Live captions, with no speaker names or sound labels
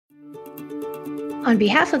On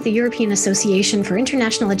behalf of the European Association for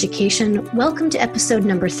International Education, welcome to episode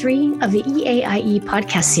number 3 of the EAIE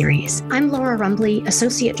podcast series. I'm Laura Rumbley,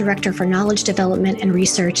 Associate Director for Knowledge Development and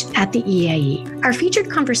Research at the EAIE. Our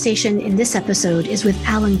featured conversation in this episode is with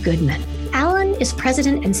Alan Goodman. Alan is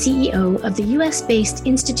President and CEO of the US-based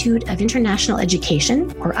Institute of International Education,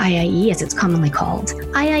 or IIE as it's commonly called.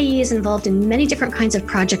 IIE is involved in many different kinds of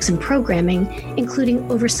projects and programming, including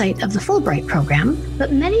oversight of the Fulbright program,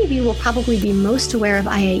 but many of you will probably be most aware of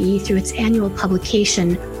IIE through its annual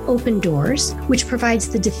publication, Open Doors, which provides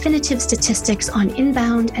the definitive statistics on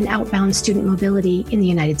inbound and outbound student mobility in the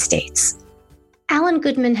United States. Alan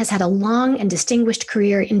Goodman has had a long and distinguished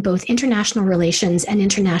career in both international relations and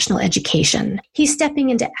international education. He's stepping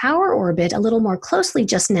into our orbit a little more closely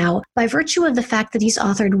just now by virtue of the fact that he's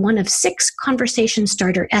authored one of 6 conversation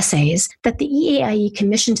starter essays that the EAIE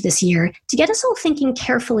commissioned this year to get us all thinking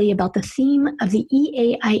carefully about the theme of the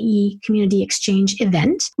EAIE Community Exchange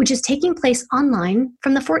event, which is taking place online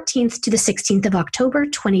from the 14th to the 16th of October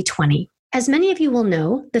 2020. As many of you will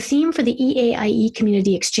know, the theme for the EAIE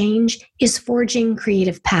Community Exchange is Forging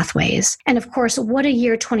Creative Pathways. And of course, what a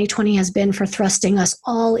year 2020 has been for thrusting us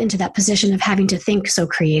all into that position of having to think so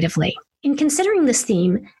creatively. In considering this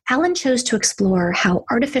theme, Alan chose to explore how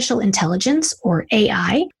artificial intelligence, or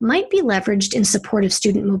AI, might be leveraged in support of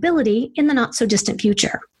student mobility in the not-so-distant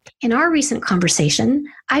future. In our recent conversation,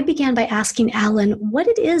 I began by asking Alan what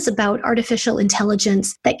it is about artificial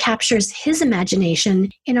intelligence that captures his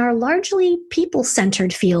imagination in our largely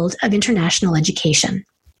people-centered field of international education.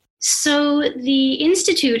 So the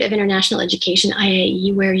Institute of International Education,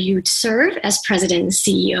 IIE, where you serve as president and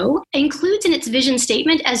CEO, includes in its vision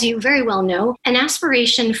statement, as you very well know, an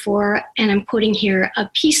aspiration for, and I'm quoting here,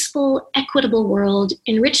 a peaceful, equitable world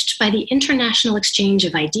enriched by the international exchange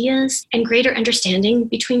of ideas and greater understanding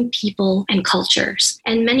between people and cultures.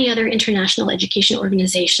 And many other international education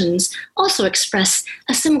organizations also express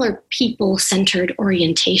a similar people-centered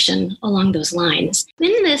orientation along those lines.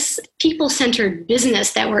 In this people-centered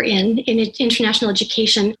business that we're in international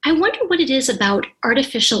education, I wonder what it is about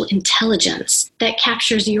artificial intelligence that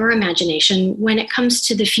captures your imagination when it comes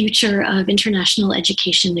to the future of international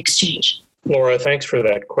education exchange. Laura, thanks for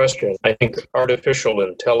that question. I think artificial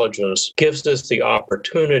intelligence gives us the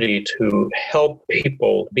opportunity to help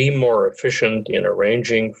people be more efficient in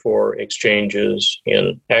arranging for exchanges,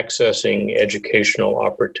 in accessing educational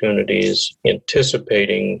opportunities,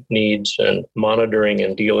 anticipating needs, and monitoring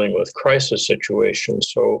and dealing with crisis situations.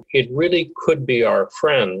 So it really could be our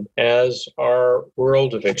friend as our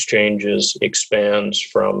world of exchanges expands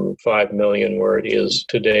from 5 million, where it is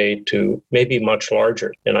today, to maybe much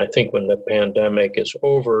larger. And I think when the pandemic is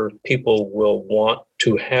over, people will want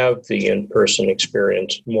to have the in-person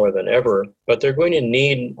experience more than ever, but they're going to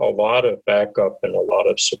need a lot of backup and a lot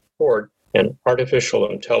of support. And artificial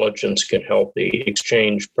intelligence can help the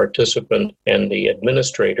exchange participant and the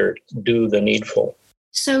administrator do the needful.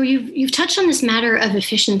 So you've touched on this matter of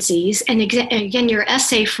efficiencies, and again, your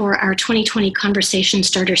essay for our 2020 Conversation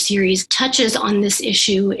Starter series touches on this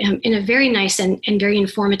issue in a very nice and very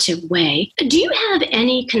informative way. Do you have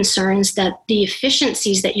any concerns that the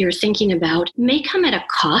efficiencies that you're thinking about may come at a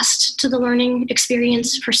cost to the learning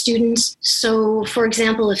experience for students? So, for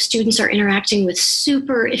example, if students are interacting with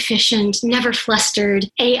super efficient, never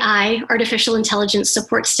flustered AI, artificial intelligence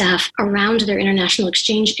support staff around their international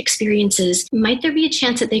exchange experiences, might there be a chance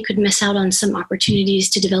that they could miss out on some opportunities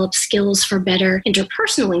to develop skills for better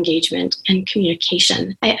interpersonal engagement and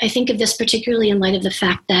communication? I think of this particularly in light of the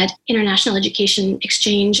fact that international education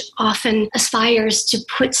exchange often aspires to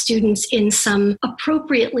put students in some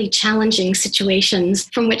appropriately challenging situations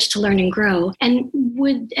from which to learn and grow. And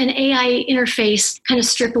would an AI interface kind of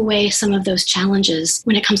strip away some of those challenges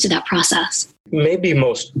when it comes to that process? Maybe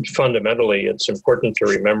most fundamentally, it's important to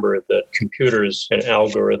remember that computers and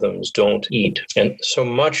algorithms don't eat. And so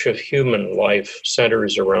much of human life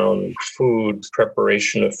centers around food,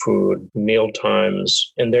 preparation of food, meal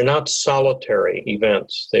times, and they're not solitary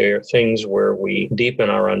events. They're things where we deepen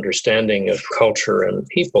our understanding of culture and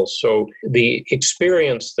people. So the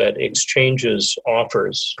experience that exchanges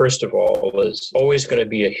offers, first of all, is always going to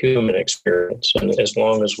be a human experience. And as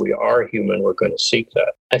long as we are human, we're going to seek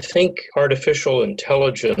that. I think artificial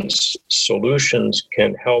intelligence solutions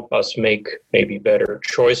can help us make maybe better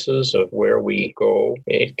choices of where we go.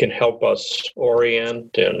 It can help us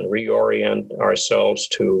orient and reorient ourselves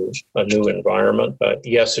to a new environment.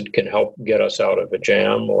 Yes, it can help get us out of a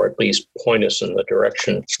jam, or at least point us in the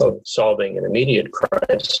direction of solving an immediate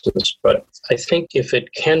crisis. But I think if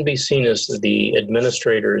it can be seen as the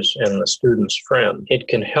administrator's and the student's friend, it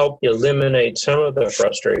can help eliminate some of the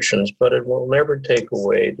frustrations, but it will never take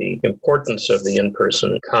away away the importance of the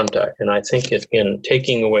in-person contact. And I think in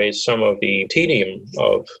taking away some of the tedium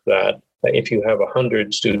of that, if you have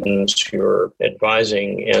 100 students you're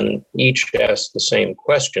advising and each ask the same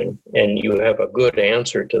question and you have a good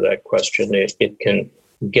answer to that question, it can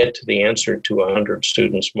get to the answer to 100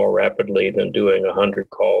 students more rapidly than doing 100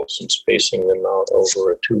 calls and spacing them out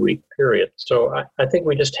over a 2-week period. So I think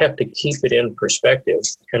we just have to keep it in perspective.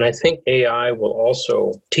 And I think AI will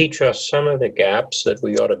also teach us some of the gaps that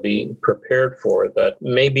we ought to be prepared for that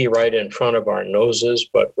may be right in front of our noses,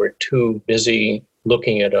 but we're too busy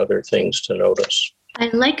looking at other things to notice. I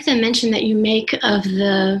like the mention that you make of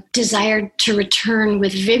the desire to return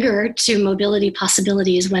with vigor to mobility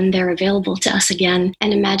possibilities when they're available to us again,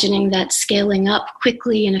 and imagining that scaling up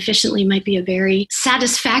quickly and efficiently might be a very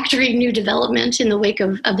satisfactory new development in the wake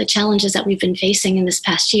of the challenges that we've been facing in this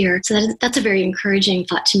past year. So that's a very encouraging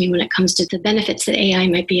thought to me when it comes to the benefits that AI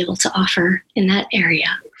might be able to offer in that area.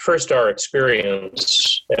 First, our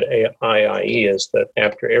experience at IIE is that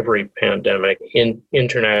after every pandemic,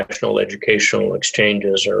 international educational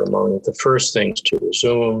exchanges are among the first things to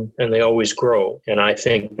resume, and they always grow. And I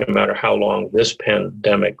think no matter how long this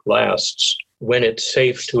pandemic lasts, when it's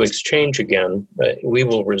safe to exchange again, we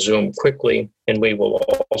will resume quickly and we will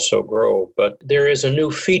also grow. But there is a new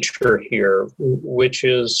feature here, which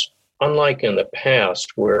is unlike in the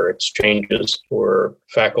past, where exchanges were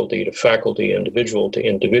faculty to faculty, individual to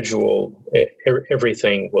individual,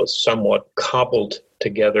 everything was somewhat cobbled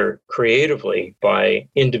together creatively by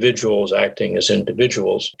individuals acting as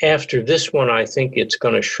individuals. After this one, I think it's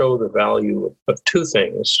going to show the value of two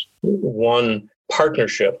things. One,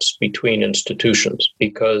 partnerships between institutions,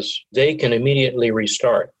 because they can immediately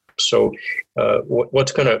restart. So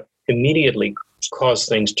what's going to immediately cause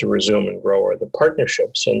things to resume and grow are the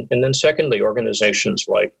partnerships. And then secondly, organizations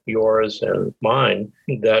like yours and mine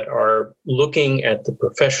that are looking at the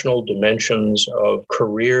professional dimensions of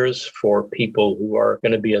careers for people who are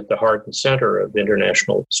going to be at the heart and center of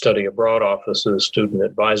international study abroad offices, student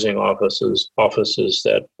advising offices, offices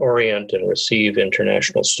that orient and receive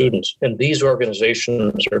international students. And these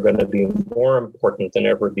organizations are going to be more important than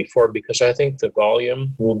ever before, because I think the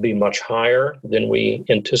volume will be much higher than we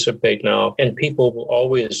anticipate now. And people will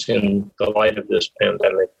always, in the light of this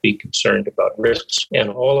pandemic, be concerned about risks. And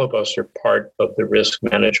all of us are part of the risk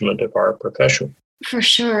management of our profession. For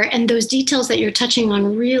sure. And those details that you're touching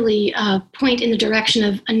on really point in the direction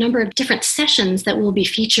of a number of different sessions that will be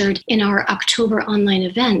featured in our October online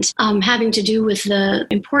event, having to do with the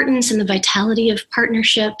importance and the vitality of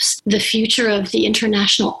partnerships, the future of the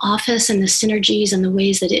international office and the synergies and the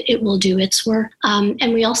ways that it will do its work.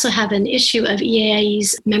 And we also have an issue of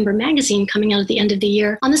EAIE's member magazine coming out at the end of the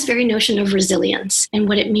year on this very notion of resilience and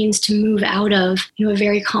what it means to move out of a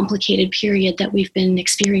very complicated period that we've been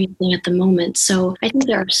experiencing at the moment. So I think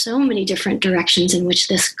there are so many different directions in which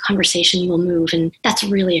this conversation will move, and that's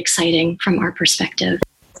really exciting from our perspective.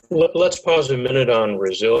 Let's pause a minute on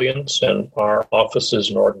resilience and our offices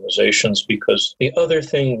and organizations, because the other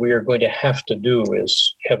thing we are going to have to do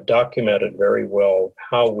is have documented very well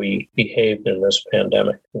how we behaved in this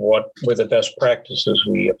pandemic. What were the best practices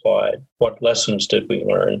we applied? What lessons did we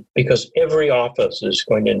learn? Because every office is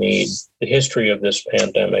going to need the history of this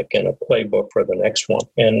pandemic and a playbook for the next one.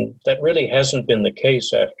 And that really hasn't been the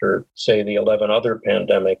case after, say, the 11 other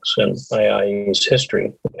pandemics in IIE's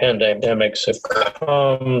history. The pandemics have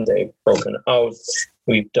come, they've broken out,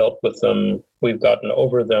 we've dealt with them, we've gotten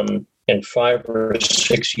over them, and 5 or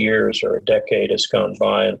 6 years or a decade has gone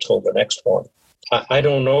by until the next one. I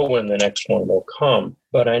don't know when the next one will come,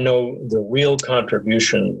 but I know the real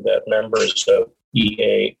contribution that members of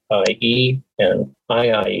EAIE and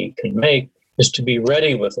IIE can make is to be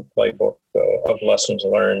ready with a playbook of lessons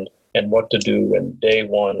learned and what to do in day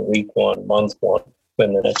one, week one, month one,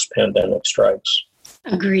 when the next pandemic strikes.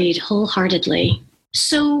 Agreed, wholeheartedly.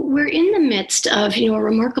 So we're in the midst of, a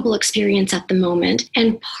remarkable experience at the moment.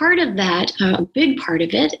 And part of that, a big part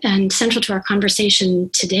of it, and central to our conversation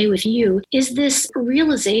today with you, is this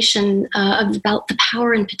realization about the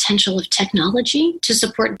power and potential of technology to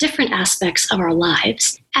support different aspects of our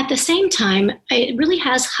lives. At the same time, it really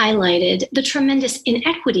has highlighted the tremendous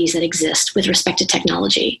inequities that exist with respect to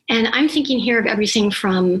technology. And I'm thinking here of everything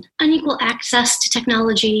from unequal access to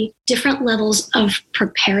technology, different levels of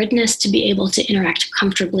preparedness to be able to interact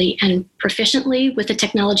comfortably and proficiently with the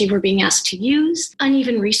technology we're being asked to use,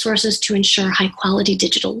 uneven resources to ensure high-quality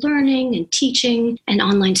digital learning and teaching and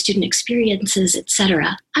online student experiences,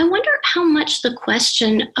 etc. I wonder how much the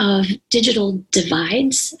question of digital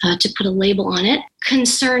divides, to put a label on it,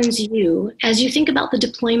 concerns concerns you as you think about the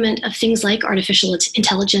deployment of things like artificial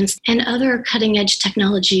intelligence and other cutting-edge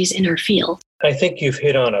technologies in our field? I think you've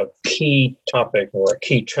hit on a key topic or a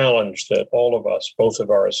key challenge that all of us, both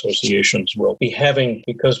of our associations, will be having,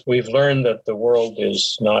 because we've learned that the world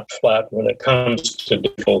is not flat when it comes to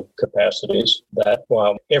digital capacities, that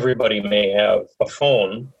while everybody may have a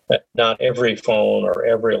phone, that not every phone or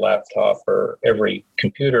every laptop or every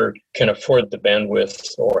computer can afford the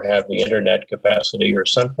bandwidth or have the internet capacity or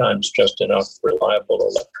sometimes just enough reliable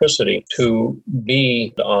electricity to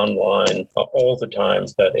be online all the time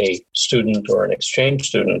that a student or an exchange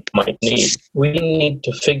student might need. We need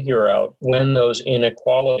to figure out when those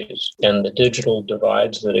inequalities and the digital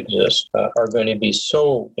divides that exist are going to be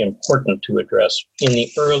so important to address in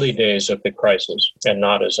the early days of the crisis and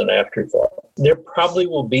not as an afterthought. There probably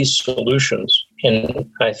will be solutions,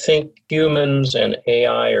 and I think humans and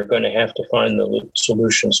AI are going to have to find the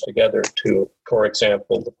solutions together to, for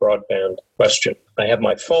example, the broadband question. I have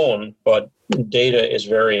my phone, but data is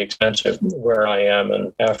very expensive where I am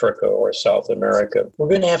in Africa or South America. We're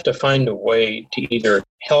going to have to find a way to either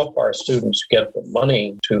help our students get the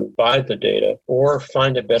money to buy the data or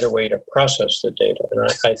find a better way to process the data.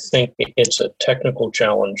 And I think it's a technical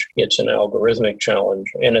challenge, it's an algorithmic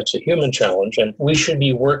challenge, and it's a human challenge. And we should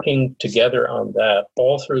be working together on that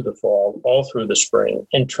all through the fall, all through the spring,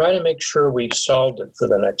 and try to make sure we've solved it for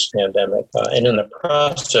the next pandemic. And in the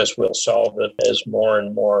process, we'll solve it as more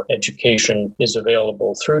and more education is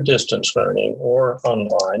available through distance learning or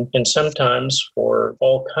online. And sometimes for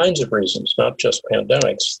all kinds of reasons, not just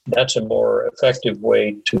pandemics, that's a more effective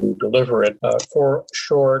way to deliver it for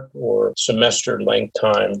short or semester length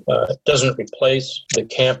time. It doesn't replace the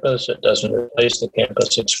campus. It doesn't replace the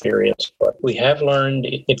campus experience. But we have learned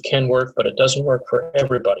it can work, but it doesn't work for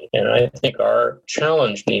everybody. And I think our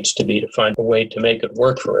challenge needs to be to find a way to make it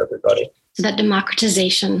work for everybody. So that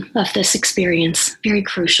democratization of this experience, very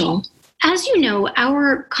crucial. As you know,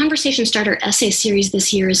 our Conversation Starter essay series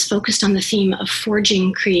this year is focused on the theme of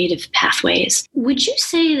forging creative pathways. Would you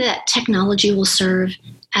say that technology will serve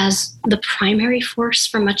as the primary force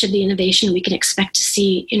for much of the innovation we can expect to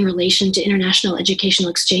see in relation to international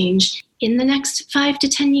educational exchange in the next 5 to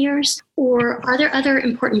 10 years? Or are there other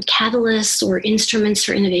important catalysts or instruments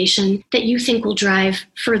for innovation that you think will drive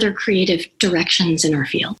further creative directions in our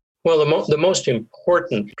field? Well, the most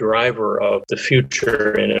important driver of the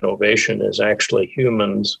future in innovation is actually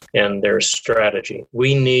humans and their strategy.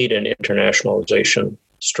 We need an internationalization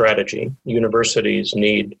strategy. Universities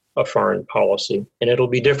need a foreign policy, and it'll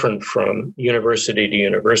be different from university to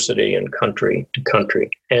university and country to country.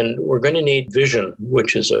 And we're going to need vision,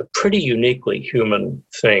 which is a pretty uniquely human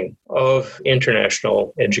thing, of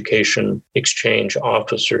international education exchange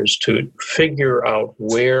officers to figure out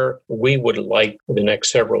where we would like the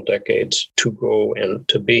next several decades to go and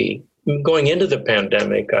to be. Going into the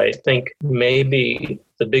pandemic, I think maybe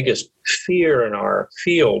the biggest fear in our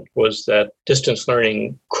field was that distance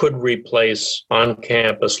learning could replace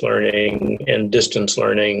on-campus learning and distance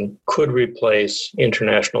learning could replace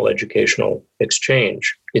international educational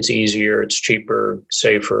exchange. It's easier, it's cheaper,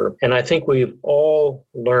 safer. And I think we've all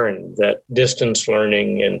learned that distance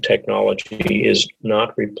learning and technology is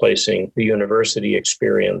not replacing the university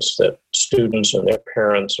experience that students and their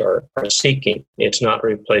parents are seeking. It's not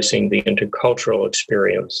replacing the intercultural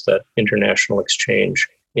experience that international exchange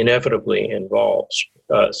inevitably involves.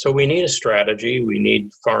 So we need a strategy, we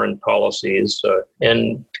need foreign policies,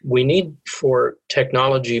 and we need for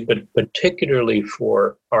technology, but particularly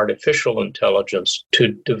for artificial intelligence,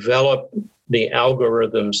 to develop the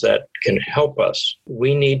algorithms that can help us.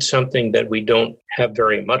 We need something that we don't have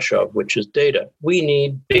very much of, which is data. We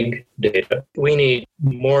need big data. We need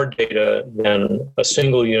more data than a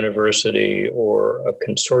single university or a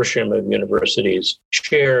consortium of universities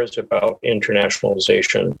shares about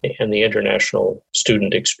internationalization and the international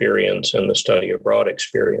student experience and the study abroad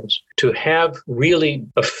experience. To have really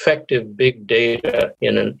effective big data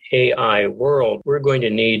in an AI world, we're going to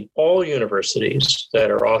need all universities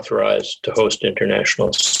that are authorized to host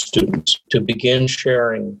international students to begin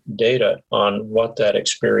sharing data on what that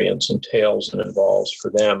experience entails and involves for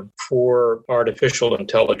them, for artificial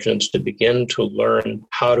intelligence to begin to learn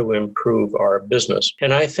how to improve our business.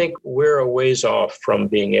 And I think we're a ways off from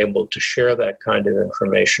being able to share that kind of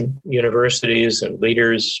information. Universities and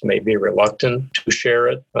leaders may be reluctant to share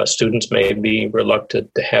it. Students may be reluctant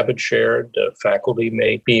to have it shared. Faculty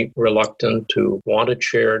may be reluctant to want it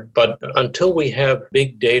shared. But until we have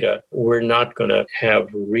big data, we're not going to have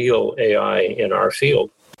real AI in our field.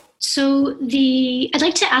 So I'd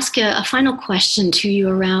like to ask a final question to you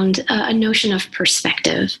around a notion of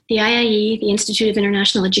perspective. The IIE, the Institute of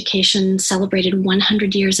International Education, celebrated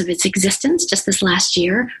 100 years of its existence just this last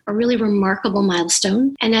year, a really remarkable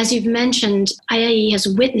milestone. And as you've mentioned, IIE has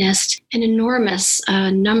witnessed an enormous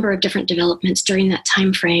number of different developments during that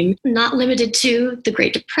time frame, not limited to the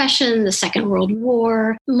Great Depression, the Second World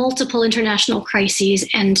War, multiple international crises,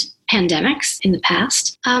 and pandemics in the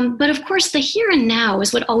past. But of course, the here and now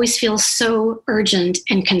is what always feels so urgent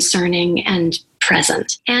and concerning and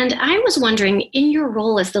present. And I was wondering, in your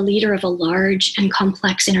role as the leader of a large and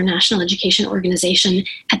complex international education organization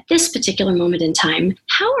at this particular moment in time,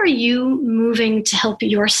 how are you moving to help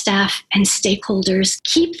your staff and stakeholders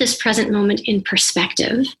keep this present moment in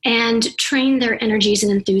perspective and train their energies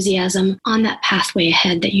and enthusiasm on that pathway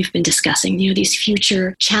ahead that you've been discussing, these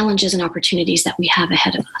future challenges and opportunities that we have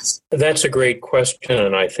ahead of us? That's a great question,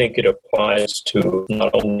 and I think it applies to not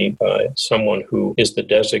only someone who is the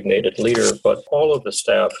designated leader, but all of the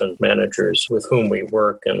staff and managers with whom we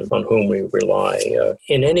work and on whom we rely.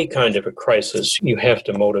 In any kind of a crisis, you have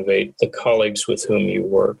to motivate the colleagues with whom you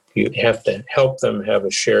work. You have to help them have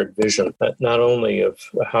a shared vision, not only of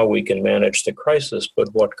how we can manage the crisis,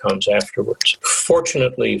 but what comes afterwards.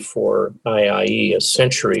 Fortunately for IIE, a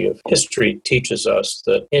century of history teaches us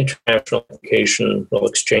that international educational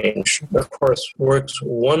exchange, of course, works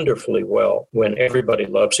wonderfully well when everybody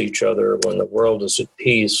loves each other, when the world is at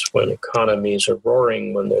peace, when economies are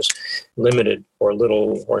roaring, when there's limited or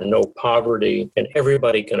little or no poverty, and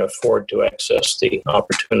everybody can afford to access the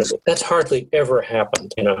opportunity. That's hardly ever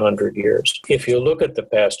happened in 100 years. If you look at the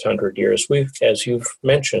past 100 years, we've, as you've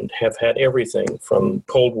mentioned, have had everything from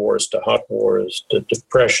Cold Wars to hot wars to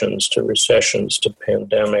depressions to recessions to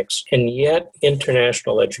pandemics, and yet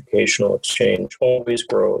international educational exchange always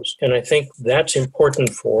grows. And I think that's important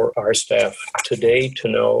for our staff today to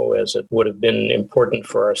know, as it would have been important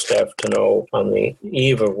for our staff to know on the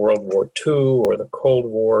eve of World War II or the Cold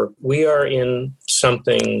War. We are in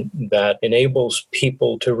something that enables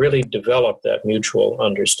people to really develop that mutual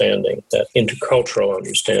understanding, that intercultural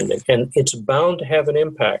understanding. And it's bound to have an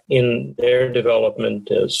impact in their development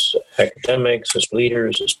as academics, as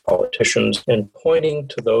leaders, as politicians, and pointing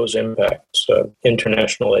to those impacts of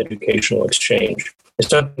international educational exchange. It's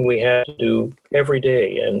something we have to do every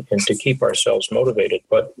day and to keep ourselves motivated.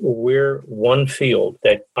 But we're one field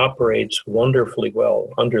that operates wonderfully well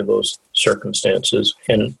under those circumstances.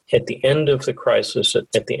 And at the end of the crisis,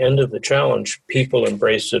 at the end of the challenge, people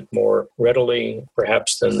embrace it more readily,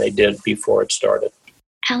 perhaps, than they did before it started.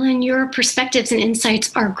 Alan, your perspectives and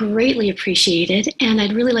insights are greatly appreciated, and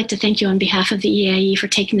I'd really like to thank you on behalf of the EAIE for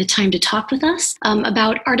taking the time to talk with us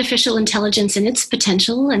about artificial intelligence and its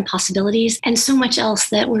potential and possibilities, and so much else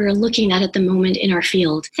that we're looking at the moment in our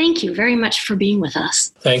field. Thank you very much for being with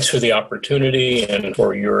us. Thanks for the opportunity and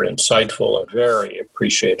for your insightful and very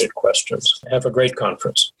appreciated questions. Have a great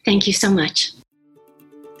conference. Thank you so much.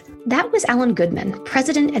 That was Alan Goodman,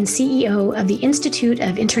 President and CEO of the Institute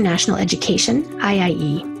of International Education,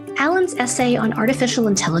 IIE. Alan's essay on artificial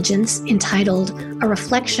intelligence, entitled A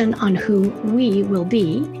Reflection on Who We Will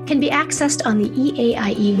Be, can be accessed on the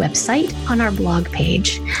EAIE website on our blog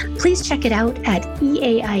page. Please check it out at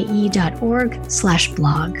eaie.org/blog.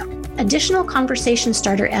 Additional conversation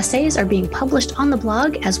starter essays are being published on the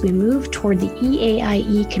blog as we move toward the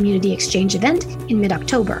EAIE Community Exchange event in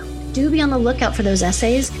mid-October. Do be on the lookout for those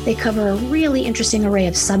essays. They cover a really interesting array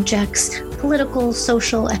of subjects, political,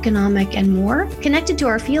 social, economic, and more, connected to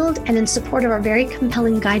our field and in support of our very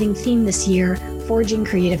compelling guiding theme this year, Forging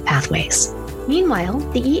Creative Pathways. Meanwhile,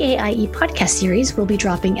 the EAIE podcast series will be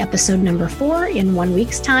dropping episode number 4 in 1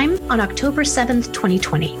 week's time on October 7th,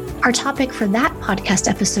 2020. Our topic for that podcast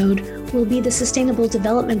episode will be the Sustainable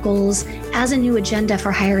Development Goals as a new agenda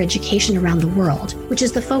for higher education around the world, which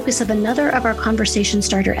is the focus of another of our conversation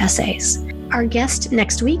starter essays. Our guest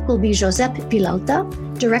next week will be Josep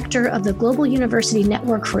Vilalta, Director of the Global University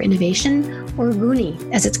Network for Innovation, or GUNI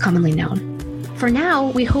as it's commonly known. For now,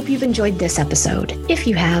 we hope you've enjoyed this episode. If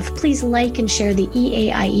you have, please like and share the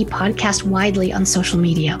EAIE podcast widely on social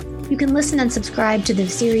media. You can listen and subscribe to the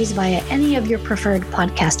series via any of your preferred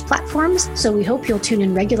podcast platforms, so we hope you'll tune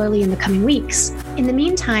in regularly in the coming weeks. In the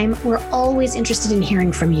meantime, we're always interested in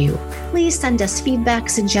hearing from you. Please send us feedback,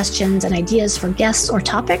 suggestions, and ideas for guests or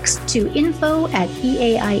topics to info@eaie.org.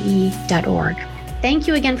 Thank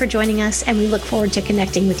you again for joining us, and we look forward to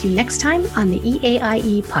connecting with you next time on the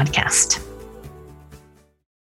EAIE podcast.